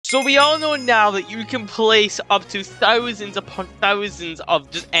So we all know now that you can place up to thousands upon thousands of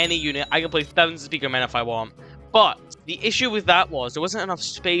just any unit. I can place thousands of speaker men if I want. But the issue with that was there wasn't enough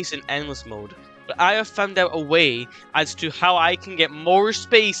space in endless mode. But I have found out a way as to how I can get more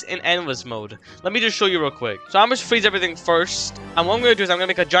space in endless mode. Let me just show you real quick. So I'm going to freeze everything first. And what I'm going to do is I'm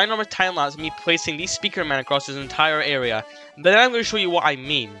going to make a ginormous time lapse of me placing these speaker men across this entire area. Then I'm going to show you what I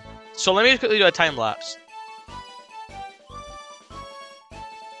mean. So let me just quickly do a time lapse.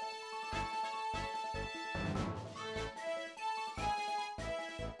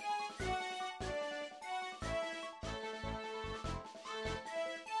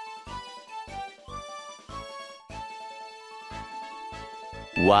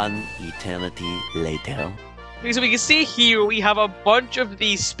 One eternity later. Okay, so we can see here we have a bunch of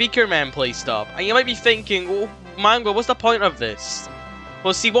these speaker men placed up. And you might be thinking, well, Mango, what's the point of this?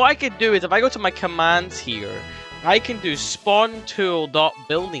 Well, see, what I could do is if I go to my commands here, I can do spawn tool dot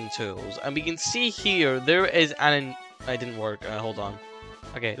building tools. And we can see here there is an... It didn't work. Hold on.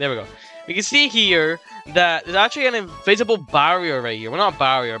 Okay, there we go. We can see here that there's actually an invisible barrier right here. Well, not a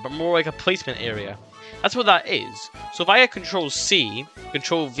barrier, but more like a placement area. That's what that is. So if I hit Control C,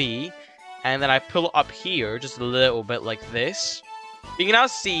 Control V, and then I pull it up here just a little bit like this, you can now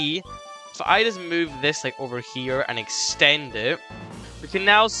see, if I just move this like over here and extend it, we can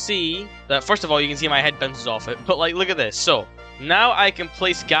now see that, first of all, you can see my head bounces off it, but like, look at this. So now I can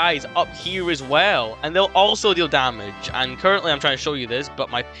place guys up here as well, and they'll also deal damage. And currently I'm trying to show you this, but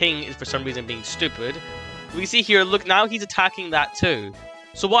my ping is for some reason being stupid. We see here, look, now he's attacking that too.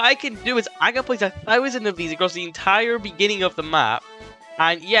 So what I can do is I can place 1,000 of these across the entire beginning of the map.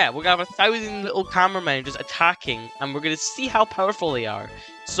 And yeah, we're going to have 1,000 little cameramen just attacking. And we're going to see how powerful they are.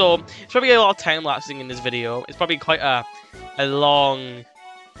 So it's probably a lot of time lapsing in this video. It's probably quite a long,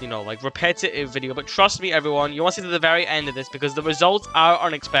 you know, like repetitive video. But trust me, everyone, you want to see to the very end of this because the results are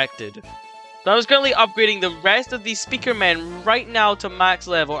unexpected. So I'm currently upgrading the rest of these speaker men right now to max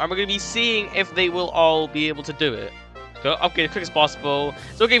level. And we're going to be seeing if they will all be able to do it. Go upgrade as quick as possible.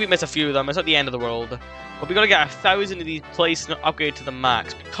 It's okay if we miss a few of them, it's not the end of the world. But we gotta get 1,000 of these placed and upgrade to the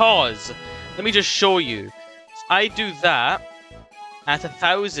max. Because, let me just show you. If I do that at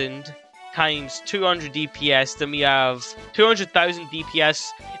 1,000 times 200 DPS, then we have 200,000 DPS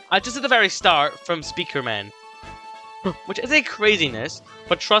just at the very start from speaker men. Which is a craziness,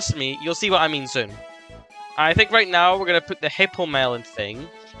 but trust me, you'll see what I mean soon. I think right now we're gonna put the Hippo Melon thing,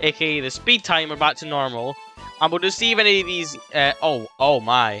 aka the speed timer, back to normal. And we'll just see if any of these, oh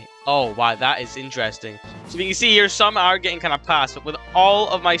wow, that is interesting. So you can see here, some are getting kind of past, but with all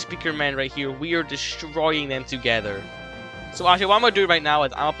of my speaker men right here, we are destroying them together. So actually, what I'm going to do right now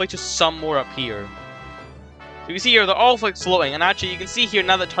is I'm going to place just some more up here. So you can see here, they're all like floating, and actually you can see here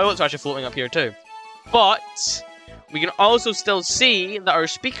now that toilets are actually floating up here too. But, we can also still see that our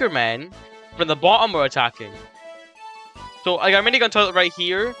speaker men from the bottom are attacking. So, like our minigun toilet right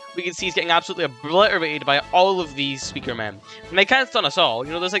here, we can see he's getting absolutely obliterated by all of these speaker men. And they can't stun us all.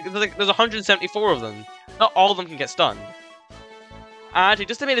 You know, there's 174 of them. Not all of them can get stunned. Actually,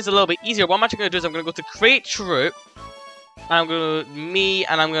 just to make this a little bit easier, what I'm actually going to do is I'm going to go to Create Troop. And I'm going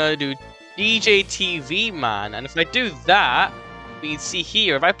to do DJ TV Man. And if I do that, we can see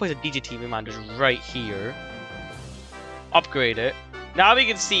here, if I place a DJ TV Man just right here, upgrade it. Now we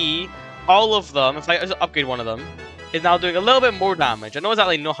can see all of them, if I just upgrade one of them, is now doing a little bit more damage. I don't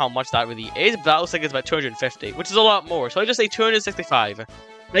exactly know how much that really is, but that looks like it's about 250, which is a lot more. So I just say 265.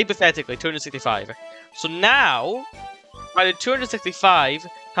 Hypothetically, 265. So now, by the 265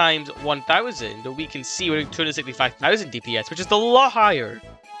 times 1,000, we can see we're doing 265,000 DPS, which is a lot higher.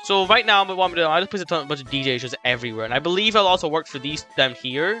 So right now, what I'm doing, I just place a bunch of DJs just everywhere, and I believe it'll also work for these down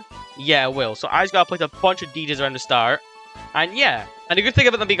here. Yeah, it will. So I just gotta place a bunch of DJs around the start. And yeah, and the good thing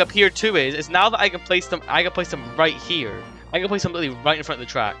about them being up here too is now that I can place them right here. I can place them literally right in front of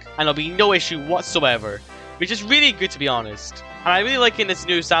the track, and there'll be no issue whatsoever, which is really good to be honest. And I really like in this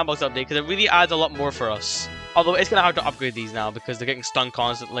new sandbox update because it really adds a lot more for us. Although it's gonna hard to upgrade these now because they're getting stunned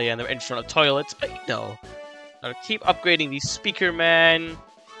constantly and they're in front of toilets. But you know, I'll keep upgrading these speaker men.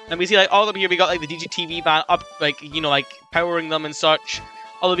 And we see like all up here we got like the DGTV man up, like you know, like powering them and such.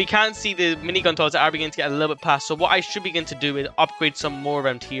 Although we can't see the minigun toilets that are beginning to get a little bit past. So what I should begin to do is upgrade some more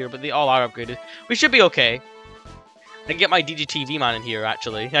around here. But they all are upgraded. We should be okay. I can get my DGTV man in here,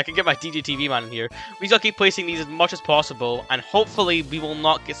 actually. I can get my DGTV man in here. We just gotta keep placing these as much as possible. And hopefully we will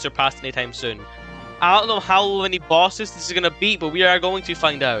not get surpassed anytime soon. I don't know how many bosses this is gonna beat, but we are going to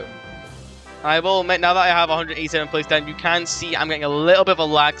find out. I will admit, now that I have 187 placed down, you can see I'm getting a little bit of a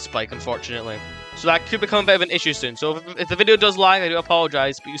lag spike, unfortunately. So that could become a bit of an issue soon. So if the video does lag, I do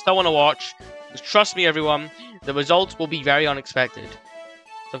apologize, but you still want to watch. Just trust me, everyone, the results will be very unexpected.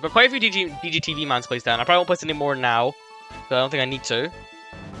 So I've got quite a few DGTV mans placed down. I probably won't place any more now, because I don't think I need to.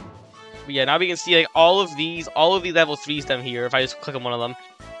 But yeah, now we can see like all of these level 3s down here. If I just click on one of them,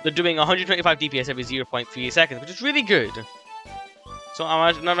 they're doing 125 DPS every 0.3 seconds, which is really good. So now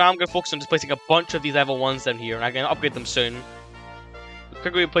I'm going to focus on just placing a bunch of these level 1s down here, and I can upgrade them soon.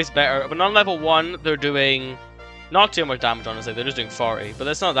 Quickly place better, but on level 1, they're doing not too much damage, honestly. They're just doing 40, but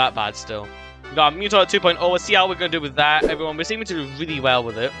that's not that bad still. We got Mutant 2.0. Let's see how we're going to do with that, everyone. We're seeming to do really well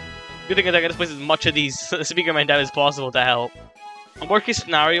with it. Good thing is I can just place as much of these speakermen down as possible to help. On worst case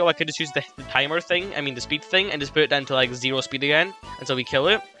scenario, I could just use the timer thing, the speed thing, and just put it down to like 0 speed again until we kill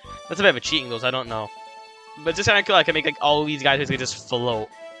it. That's a bit of a cheating though, so I don't know. But just kind of cool, I can make like all these guys basically just float.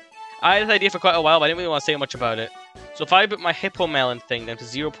 I had this idea for quite a while, but I didn't really want to say much about it. So if I put my Hippo Melon thing down to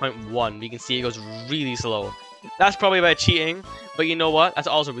 0.1, we can see it goes really slow. That's probably a bit cheating, but you know what? That's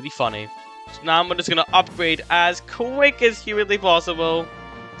also really funny. So now I'm just going to upgrade as quick as humanly possible.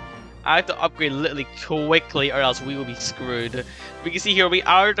 I have to upgrade literally quickly or else we will be screwed. We can see here we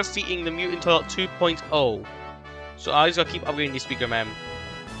are defeating the Mutant Toilet 2.0. So I just got to keep upgrading these speakermen.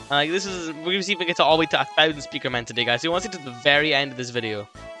 Like this is, we're going to see if we get to all the way to 1,000 speakermen today, guys. So you want to see to the very end of this video.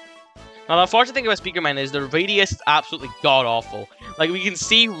 Now the unfortunate thing about speakermen is the radius is absolutely god awful. Like we can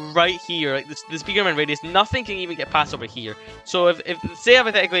see right here, like the speakerman radius, nothing can even get past over here. So if say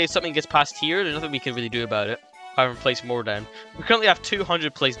hypothetically if something gets past here, there's nothing we can really do about it. I haven't placed more down. We currently have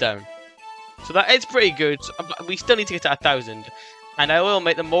 200 placed down. So that is pretty good. We still need to get to 1,000. And I will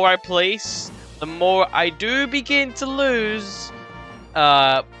admit, the more I place, the more I do begin to lose.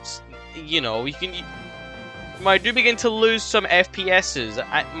 You know, I do begin to lose some FPSs.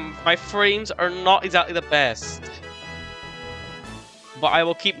 My frames are not exactly the best. But I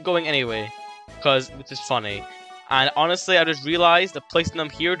will keep going anyway, because this is funny. And honestly, I just realized that placing them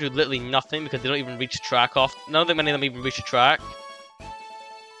here do literally nothing because they don't even reach the track off. None of them, many of them even reach the track.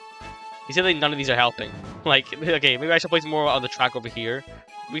 You see, like, none of these are helping. Like, okay, maybe I should place more on the track over here.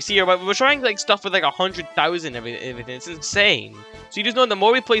 We see here, but we're trying like stuff with like 100,000 everything. It's insane. So you just know the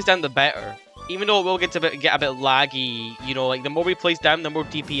more we place down, the better. Even though it will get a bit laggy, you know, like the more we place down, the more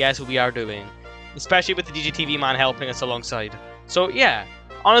DPS we are doing. Especially with the DGTV man helping us alongside. So yeah,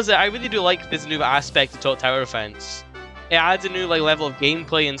 honestly, I really do like this new aspect of Total Tower Defense. It adds a new like level of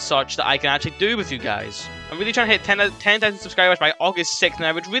gameplay and such that I can actually do with you guys. I'm really trying to hit 10,000 subscribers by August 6th, and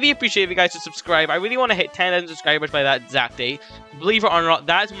I would really appreciate if you guys would subscribe. I really want to hit 10,000 subscribers by that exact date. Believe it or not,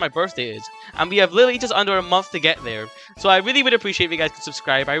 that's when my birthday is. And we have literally just under a month to get there. So I really would appreciate if you guys could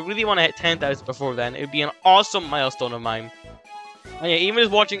subscribe. I really want to hit 10,000 before then. It would be an awesome milestone of mine. And yeah, even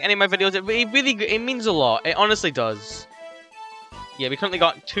just watching any of my videos, it means a lot. It honestly does. Yeah, we currently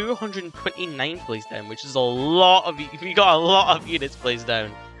got 229 placed down, which is a lot of... We got a lot of units placed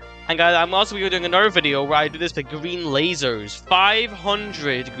down. And guys, I'm also going to be doing another video where I do this with green lasers.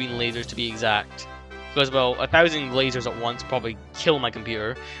 500 green lasers to be exact. Because, well, 1,000 lasers at once probably kill my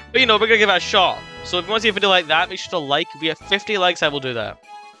computer. But, you know, we're going to give it a shot. So if you want to see a video like that, make sure to like. If we have 50 likes, I will do that.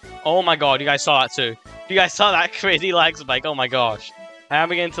 Oh my god, you guys saw that too. You guys saw that crazy lag spike. Oh my gosh. I am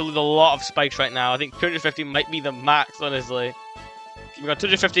beginning to lose a lot of spikes right now. I think 250 might be the max, honestly. We got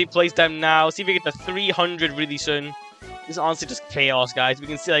 250 placed down now. See if we get to 300 really soon. This is honestly just chaos, guys. We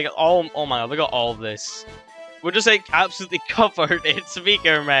can see like oh my god, look at all of this. We're just like absolutely covered in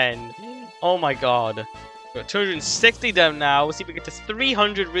speakermen. Oh my god. We got 260 down now. We'll see if we get to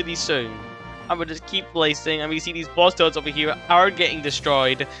 300 really soon. And we'll just keep placing. And we see these boss toads over here are getting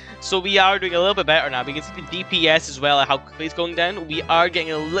destroyed. So we are doing a little bit better now. We can see the DPS as well, how quickly it's going down. We are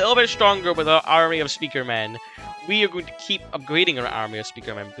getting a little bit stronger with our army of speakermen. We are going to keep upgrading our army of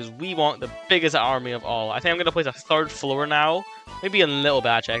speakermen because we want the biggest army of all. I think I'm going to place a third floor now. Maybe a little bit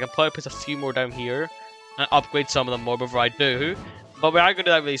actually. I can probably place a few more down here and upgrade some of them more before I do. But we are going to do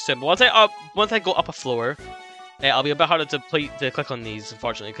that really soon. But once I go up a floor, I'll be a bit harder to click on these,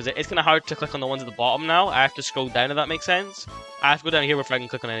 unfortunately, because it's kind of hard to click on the ones at the bottom now. I have to scroll down, if that makes sense. I have to go down here before I can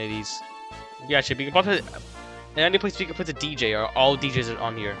click on any of these. Yeah, actually, we can probably... The only place we can put a DJ, or all DJs are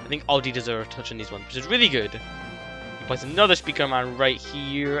on here. I think all DJs are touching these ones, which is really good. I can place another speaker man right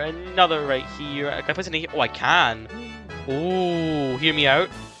here, another right here. Can I place any here? Oh, I can. Ooh, hear me out.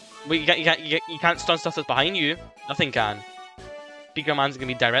 Wait, you can't stun stuff that's behind you. Nothing can. Speaker man's gonna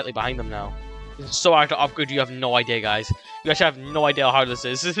be directly behind them now. It's so hard to upgrade, you have no idea, guys. You actually have no idea how hard this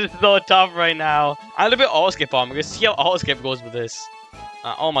is. This is so tough right now. I had a bit of auto-skip on. We're gonna see how auto-skip goes with this.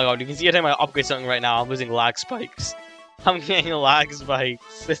 Oh my god, you can see every time I upgrade something right now, I'm losing lag spikes. I'm getting lag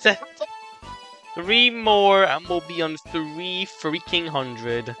spikes. 3 more and we'll be on 3 freaking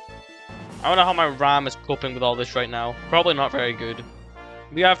hundred. I don't know how my RAM is coping with all this right now. Probably not very good.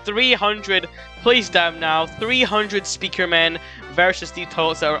 We have 300 placed down now. 300 speakermen versus the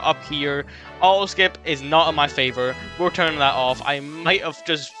toilets that are up here. Auto skip is not in my favor. We're turning that off. I might have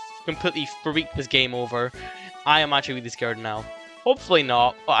just completely freaked this game over. I am actually really scared now. Hopefully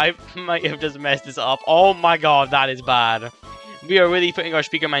not, but I might have just messed this up. Oh my god, that is bad. We are really putting our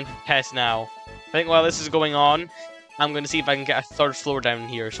speakerman to test now. I think while this is going on, I'm going to see if I can get a third floor down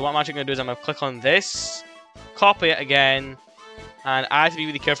here. So what I'm actually going to do is I'm going to click on this, copy it again, and I have to be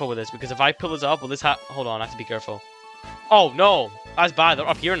really careful with this, because if I pull this up, will this hold on, I have to be careful. Oh no, that's bad, they're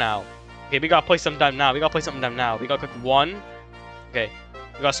up here now. Okay, we gotta place something down now, we gotta click one. Okay,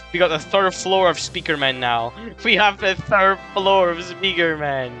 we got the third floor of speakermen now. We have the third floor of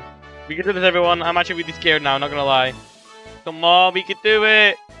speakermen. We can do this, everyone. I'm actually really scared now, not gonna lie. Come on, we can do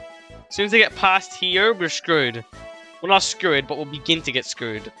it. As soon as they get past here, we're screwed. We're not screwed, but we'll begin to get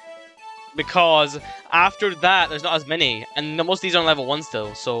screwed. Because after that, there's not as many. And most of these are on level 1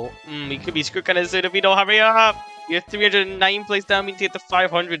 still. So, we could be screwed kind of soon if we don't hurry up. We have 309 placed down. We need to get to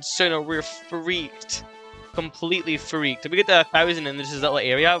 500 sooner. We're freaked. Completely freaked. If we get to 1,000 in this little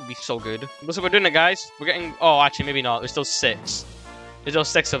area, it would be so good. Looks like we're doing it, guys. We're getting... Oh, actually, maybe not. There's still 6. There's still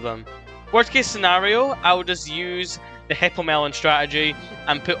 6 of them. Worst case scenario, I would just use the Hippo Melon strategy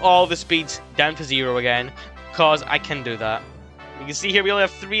and put all the speeds down to 0 again. Because I can do that. You can see here we only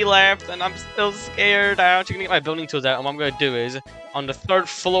have 3 left, and I'm still scared. I'm actually going to get my building tools out, and what I'm going to do is, on the 3rd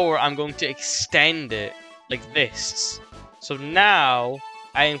floor, I'm going to extend it like this. So now,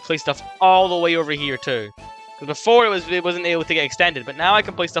 I can place stuff all the way over here too. Because before it wasn't able to get extended, but now I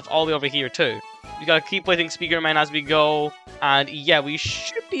can place stuff all the way over here too. We gotta keep placing speakermen as we go, and yeah, we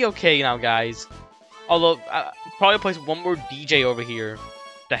should be okay now, guys. Although, probably place one more DJ over here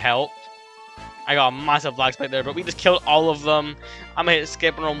to help. I got a massive lag spike there, but we just killed all of them. I'm gonna hit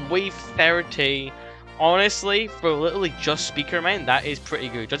skip and on wave 30. Honestly, for literally just speakerman, that is pretty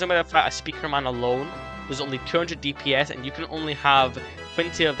good. Judging by the fact a speakerman alone, there's only 200 DPS, and you can only have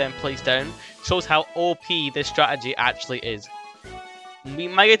 20 of them placed down. Shows how OP this strategy actually is. We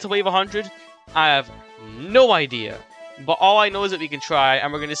might get to wave 100. I have no idea. But all I know is that we can try,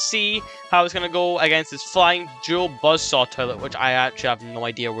 and we're going to see how it's going to go against this flying dual buzzsaw toilet, which I actually have no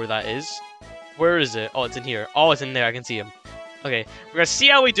idea where that is. Where is it? Oh, it's in here. Oh, it's in there. I can see him. Okay, we're going to see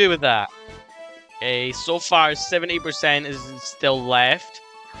how we do with that. Okay, so far 70% is still left.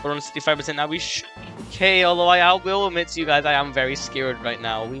 We're on 65% now. We should be okay, although I will admit to you guys, I am very scared right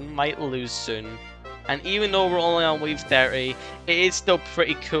now. We might lose soon. And even though we're only on wave 30, it is still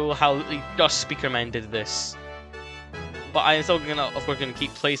pretty cool how just speakermen did this. But I'm still gonna, of course,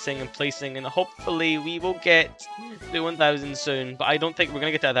 keep placing, and hopefully we will get to 1,000 soon. But I don't think we're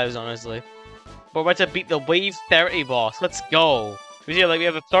gonna get to 1,000, honestly. But we're about to beat the wave 30 boss. Let's go. We see, like, we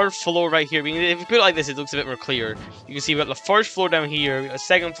have a 3rd floor right here. If you put it like this, it looks a bit more clear. You can see we got the 1st floor down here, we got a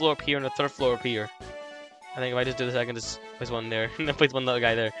 2nd floor up here, and a 3rd floor up here. I think if I just do this, I can just place one there, and then place one little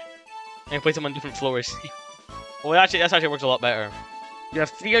guy there. And place them on different floors. Well, that actually works a lot better. You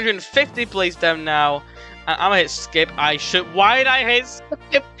have 350 placed down now, and I'm gonna hit skip. Why did I hit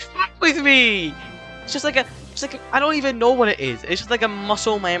skip? Fuck with me! It's just like I don't even know what it is. It's just like a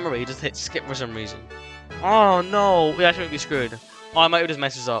muscle memory. Just hit skip for some reason. Oh no, we actually might be screwed. Oh, I might have just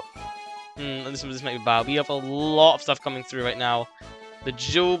messed this up. This might be bad. We have a lot of stuff coming through right now. The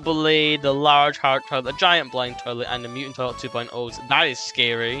Jewel Blade, the Large Heart Toilet, the Giant Blind Toilet, and the Mutant Toilet 2.0s. That is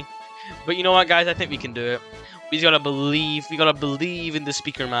scary. But you know what, guys? I think we can do it. We just gotta believe. We gotta believe in the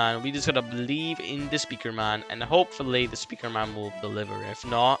speakerman. We just gotta believe in the speakerman. And hopefully the speakerman will deliver. If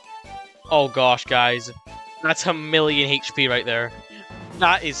not... Oh gosh, guys. That's a million HP right there.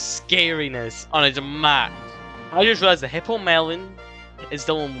 That is scariness on its max. I just realized the Hippo Melon is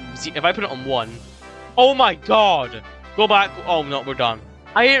still on... If I put it on 1... Oh my god! Go back... Oh no, we're done.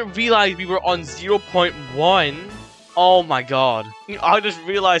 I didn't realize we were on 0.1. Oh my god. I just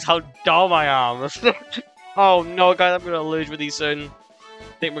realized how dumb I am. Oh no, guys, I'm gonna lose really soon.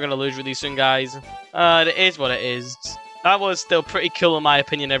 I think we're gonna lose really soon, guys. It is what it is. That was still pretty cool in my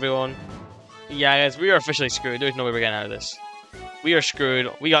opinion, everyone. Yeah, guys, we are officially screwed. There's no way we're getting out of this. We are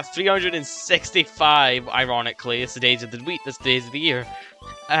screwed. We got 365, ironically. It's the days of the week. It's the days of the year.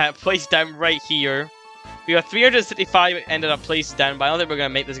 Placed down right here. We got 365 ended up placed down, but I don't think we're going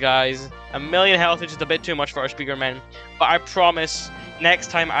to make this, guys. 1,000,000 health is just a bit too much for our speakermen. But I promise, next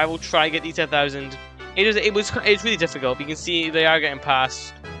time I will try to get these to 1,000. It's really difficult. You can see they are getting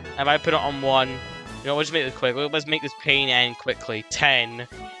past. If I put it on 1, you know, we'll just make this quick. Let's make this pain end quickly. 10.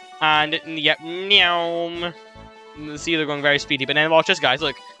 And, yep, meow. See, they're going very speedy. But then watch this, guys.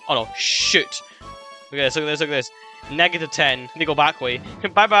 Look. Oh, no. Shoot. Look at this. Look at this. Look at this. -10. They go back way.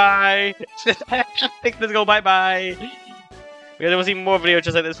 Bye-bye. Let's go bye-bye. If you want to see more videos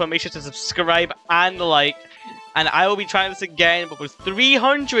just like this one, make sure to subscribe and like. And I will be trying this again, but with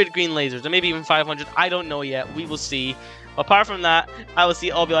 300 green lasers, or maybe even 500. I don't know yet. We will see. Apart from that, I will see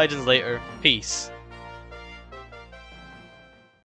all the legends later. Peace.